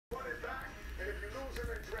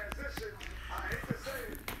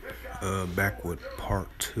Back with part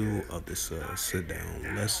two of this sit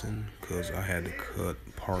down lesson because I had to cut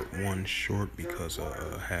part one short because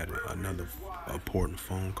I had another important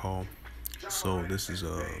phone call. So this is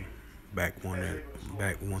back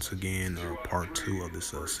once again, part two of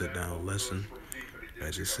this sit down lesson.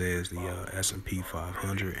 As it says, the S&P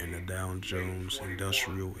 500 and the Dow Jones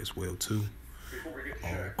Industrial as well too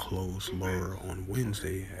all closed lower on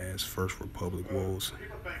Wednesday as First Republic woes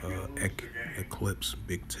eclipse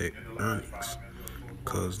big tech earnings.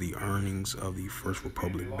 Because the earnings of the First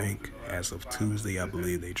Republic Bank as of Tuesday, I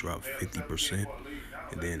believe they dropped 50%.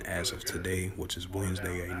 And then as of today, which is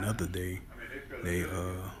Wednesday, another day, they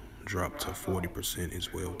dropped to 40%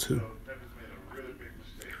 as well too.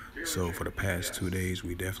 So for the past 2 days,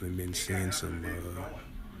 we definitely been seeing some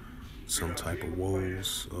type of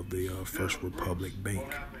woes of the First Republic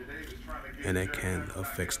Bank, and that can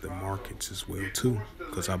affect the markets as well too.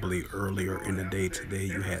 Because I believe earlier in the day today,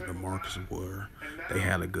 you had the markets where they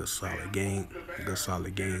had a good solid gain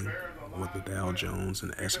with the Dow Jones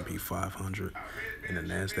and the S&P 500 and the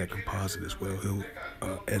Nasdaq Composite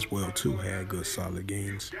as well too had good solid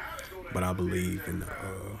gains. But I believe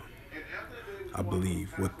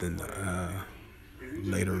within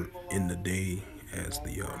later in the day as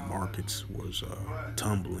the markets was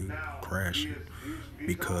tumbling, crashing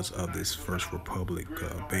because of this First Republic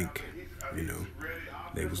Bank. You know,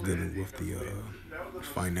 they was dealing with the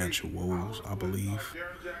financial woes, I believe,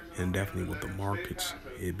 and definitely with the markets.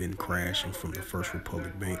 It been crashing from the First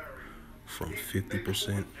Republic Bank from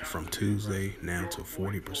 50% from Tuesday now to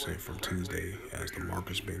 40% from Tuesday as the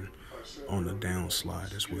market's been on the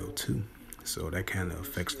downslide as well too. So that kind of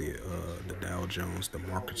affects the Dow Jones, the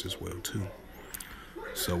markets as well too.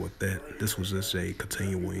 So with that, this was just a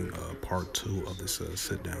continuing part two of this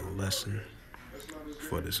sit down lesson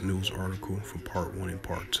for this news article from part one and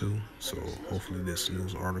part two. So hopefully this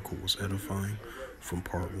news article was edifying from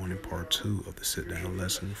part one and part two of the sit down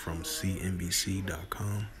lesson from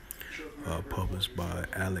CNBC.com, published by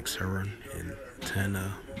Alex Heron and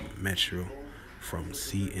Tana Metro from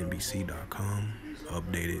CNBC.com,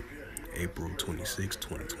 updated April 26,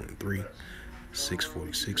 2023.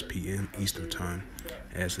 6:46 p.m. Eastern Time.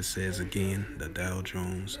 As it says again, the Dow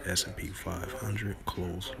Jones S&P 500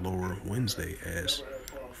 closed lower Wednesday as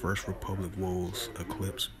First Republic woes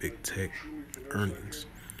eclipse big tech earnings.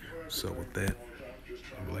 So with that,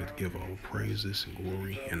 I would like to give all praises and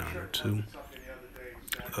glory and honor to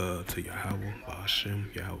Yahweh,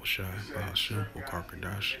 Bahashem, Yahweh Shai, Bahashem,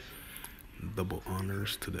 Wakarkadash. Double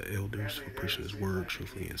honors to the elders for preaching his word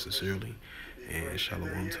truthfully and sincerely. And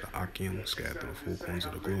shalom to the Akim, scattered through the four corners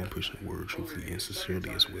of the globe, preaching the word truthfully and sincerely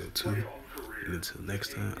as well too. And until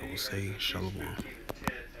next time, I will say shalom.